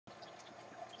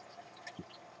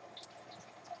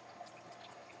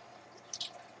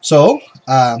So,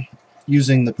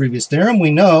 using the previous theorem, we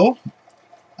know,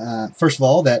 first of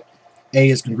all, that A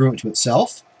is congruent to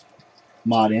itself,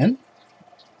 mod n.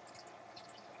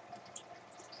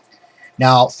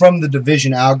 Now, from the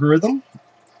division algorithm,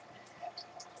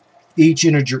 each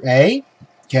integer A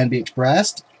can be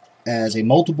expressed as a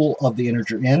multiple of the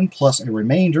integer n plus a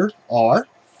remainder r.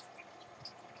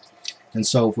 And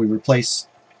so if we replace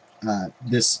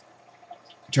this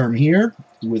term here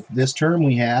with this term,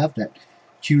 we have that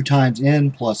q times n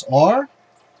plus r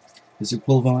is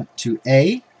equivalent to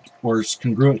A, or is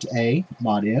congruent to A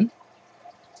mod n.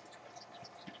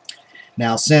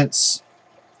 Now, since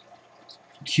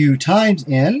q times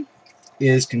n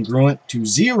is congruent to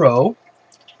 0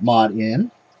 mod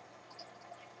n,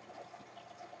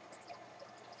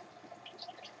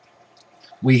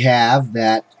 we have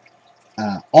that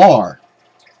r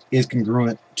is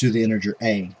congruent to the integer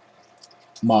A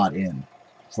mod n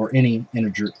for any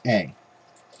integer A,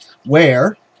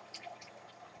 where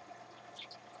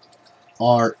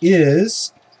r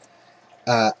is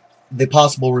the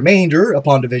possible remainder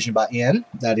upon division by n.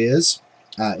 That is,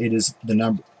 it is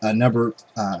the number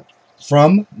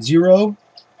from 0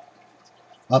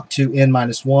 up to n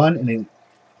minus 1,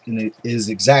 and it is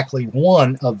exactly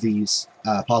one of these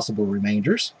possible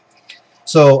remainders.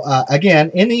 So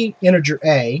again, any integer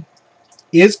A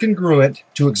is congruent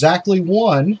to exactly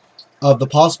one of the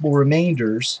possible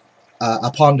remainders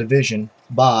upon division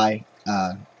by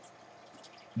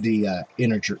the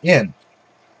integer n.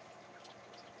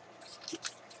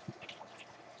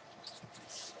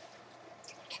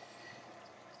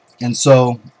 And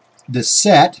so this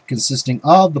set consisting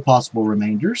of the possible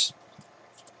remainders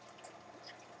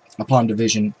upon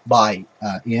division by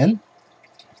n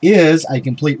is a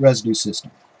complete residue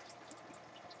system.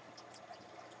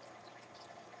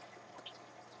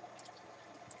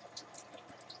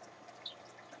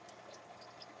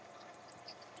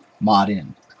 Mod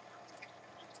n.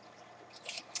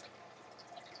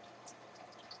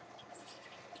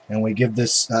 And we give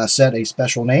this set a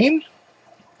special name.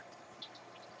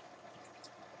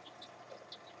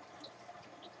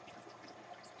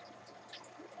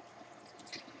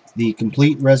 The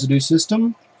complete residue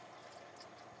system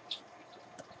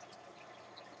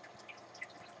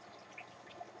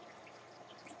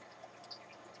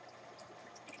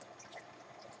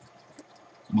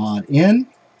mod n,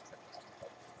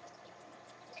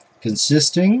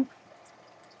 consisting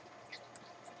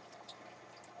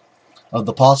of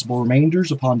the possible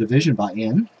remainders upon division by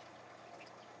n,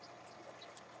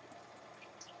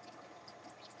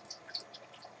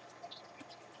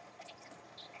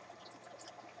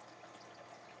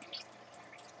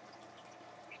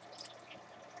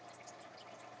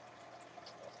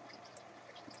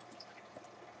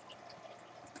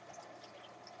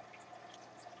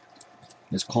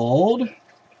 is called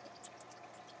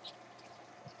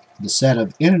the set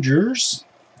of integers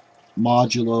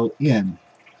modulo n.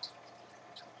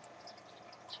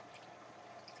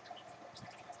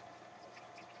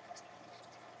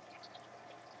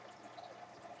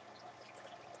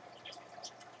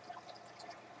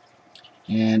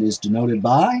 And is denoted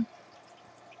by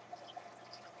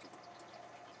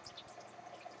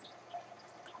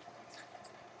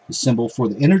the symbol for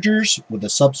the integers with a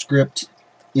subscript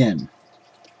n.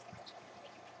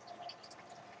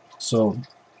 So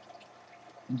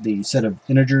the set of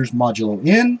integers modulo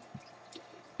n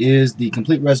is the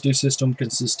complete residue system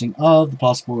consisting of the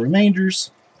possible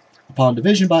remainders upon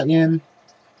division by n.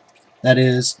 That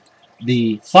is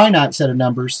the finite set of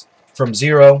numbers from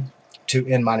 0 to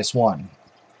n minus 1.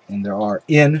 And there are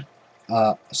n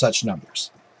such numbers.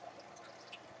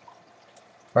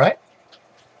 All right?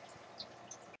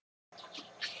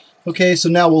 Okay, so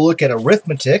now we'll look at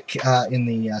arithmetic in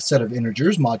the set of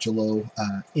integers modulo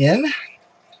n.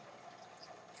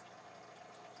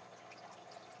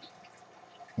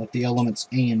 Let the elements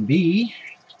a and b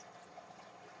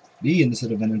be in the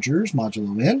set of integers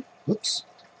modulo n. Whoops,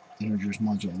 integers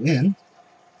modulo n.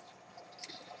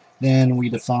 Then we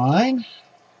define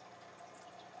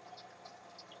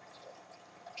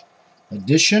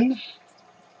addition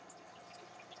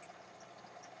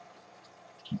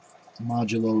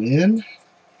modulo n,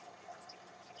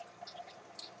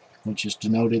 which is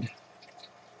denoted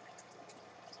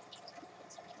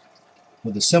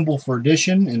with a symbol for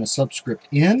addition and a subscript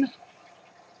n,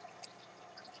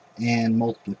 and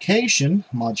multiplication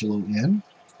modulo n,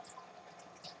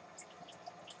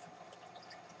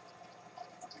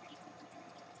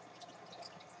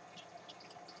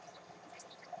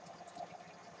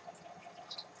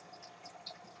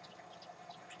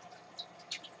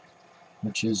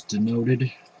 which is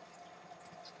denoted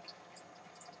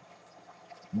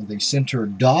with a center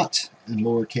dot and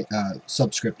lowercase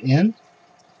subscript n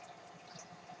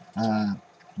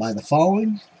by the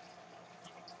following.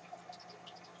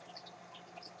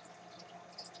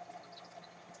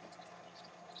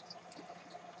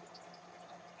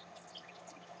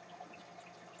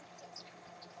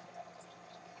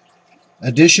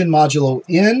 Addition modulo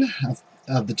n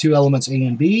of the two elements a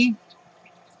and b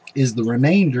is the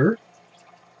remainder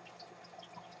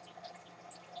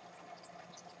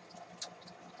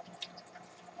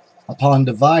upon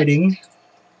dividing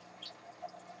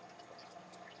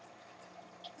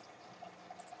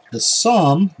the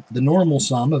sum, the normal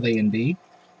sum of a and b,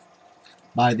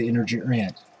 by the integer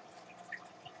n.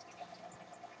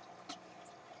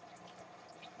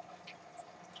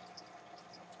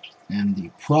 And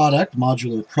the product,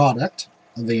 modular product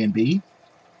of a and b,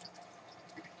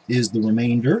 is the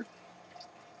remainder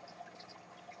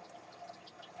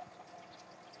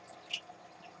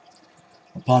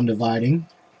upon dividing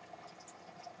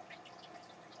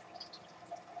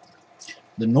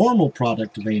the normal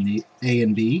product of a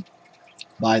and b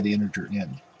by the integer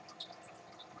n.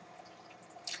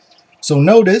 So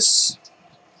notice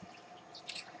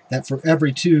that for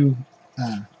every two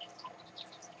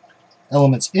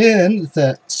elements in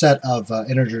the set of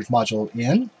integers modulo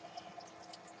n,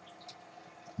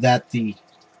 that the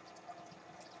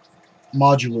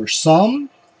modular sum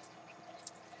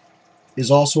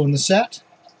is also in the set,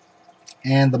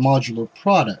 and the modular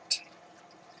product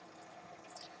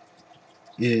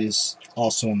is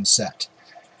also in the set.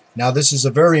 Now this is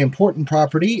a very important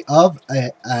property of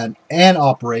an AND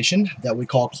operation that we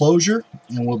call closure,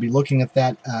 and we'll be looking at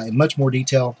that in much more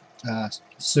detail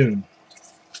soon.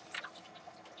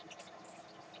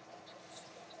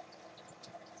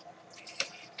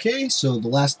 Okay, so the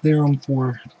last theorem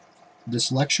for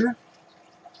this lecture.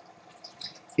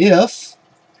 If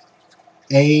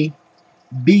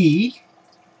AB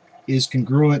is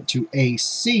congruent to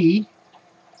AC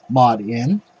mod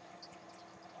n,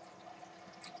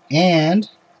 and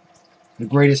the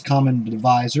greatest common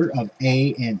divisor of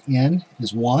A and N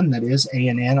is 1, that is, A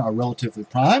and N are relatively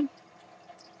prime,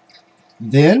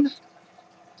 then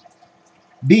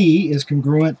B is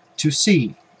congruent to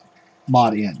C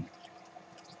mod n.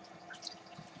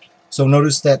 So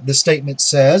notice that this statement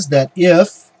says that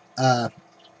if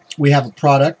we have a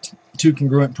product, two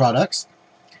congruent products,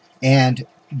 and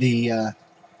the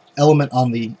element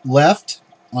on the left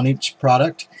on each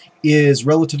product is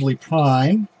relatively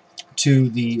prime to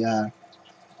the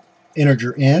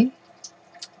integer n,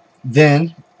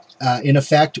 then in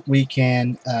effect we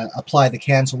can apply the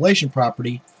cancellation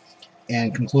property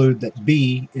and conclude that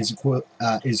B is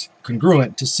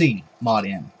congruent to C mod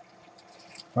n.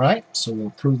 Alright, so we'll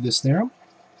prove this theorem.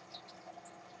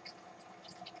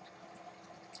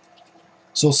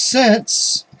 So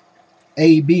since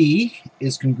AB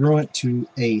is congruent to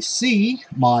AC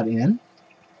mod n,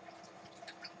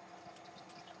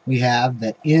 we have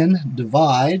that n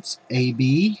divides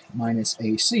AB minus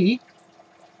AC.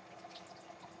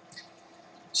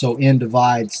 So n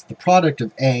divides the product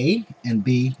of A and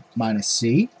B minus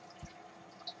C.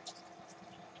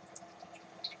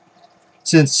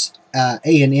 Since A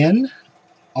and N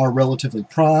are relatively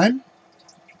prime,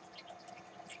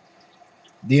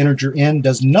 the integer n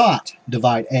does not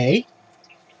divide A,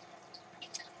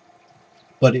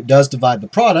 but it does divide the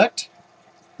product,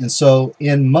 and so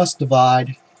n must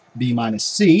divide B minus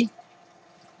C,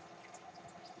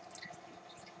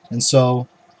 and so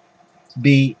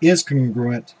B is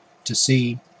congruent to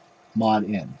C mod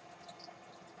n.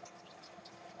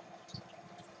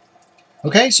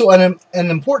 Okay, so an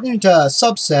important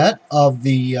subset of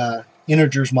the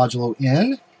integers modulo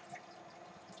n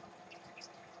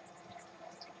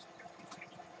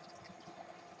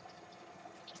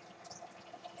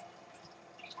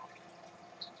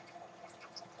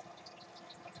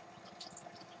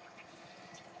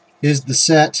is the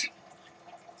set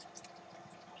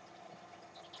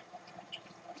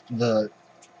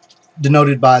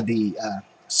denoted by the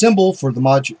symbol for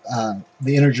the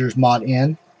integers mod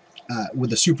n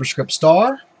with a superscript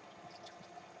star,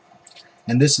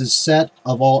 and this is set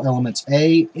of all elements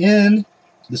A in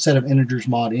the set of integers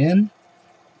mod n,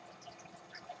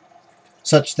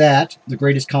 such that the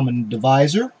greatest common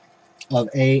divisor of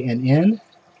A and n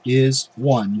is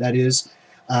 1. That is,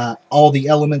 all the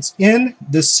elements in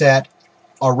this set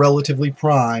are relatively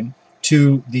prime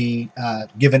to the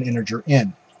given integer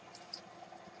n.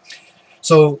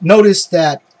 So notice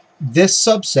that this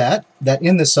subset,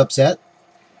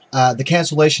 the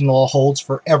cancellation law holds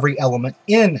for every element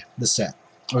in the set,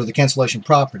 or the cancellation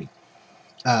property.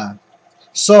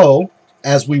 So,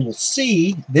 as we will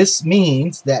see, this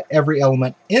means that every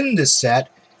element in this set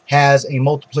has a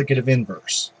multiplicative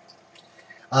inverse.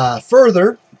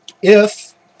 Further,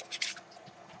 if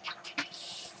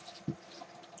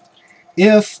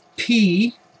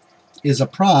P is a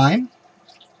prime,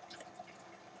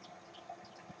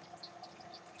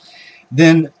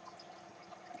 then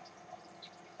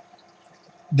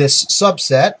this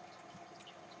subset,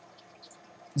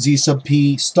 Z sub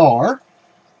P star,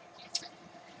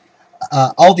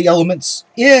 all the elements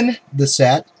in the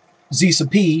set, Z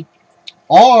sub P,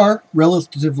 are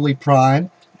relatively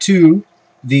prime to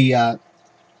the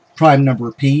prime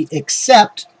number P,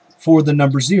 except for the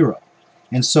number 0.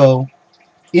 And so,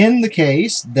 in the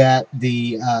case that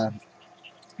the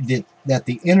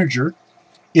integer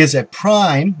is a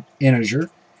prime integer,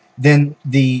 then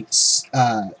the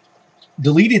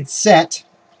deleted set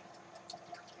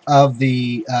of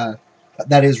the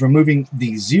that is removing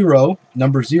the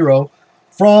number 0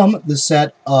 from the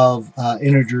set of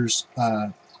integers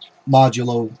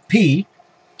modulo P,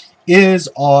 is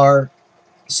our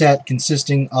set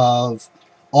consisting of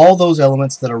all those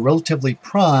elements that are relatively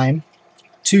prime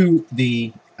to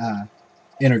the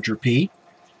integer P.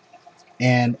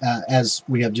 And as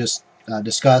we have just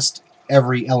discussed,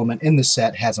 every element in this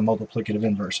set has a multiplicative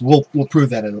inverse. We'll prove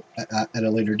that at a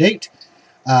later date,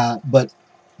 but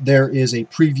there is a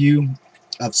preview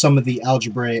of some of the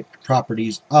algebraic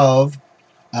properties of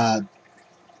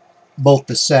both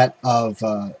the set of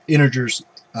integers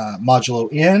modulo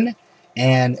n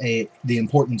and the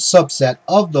important subset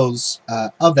of those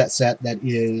of that set that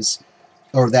is,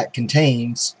 or that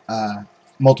contains,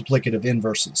 multiplicative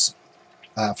inverses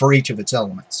for each of its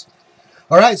elements.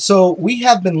 Alright, so we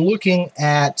have been looking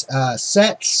at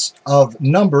sets of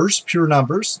numbers, pure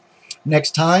numbers.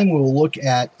 Next time we will look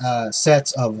at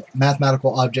sets of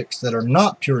mathematical objects that are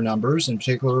not pure numbers. In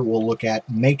particular, we'll look at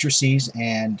matrices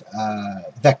and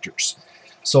vectors.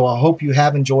 So I hope you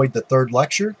have enjoyed the third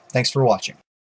lecture. Thanks for watching.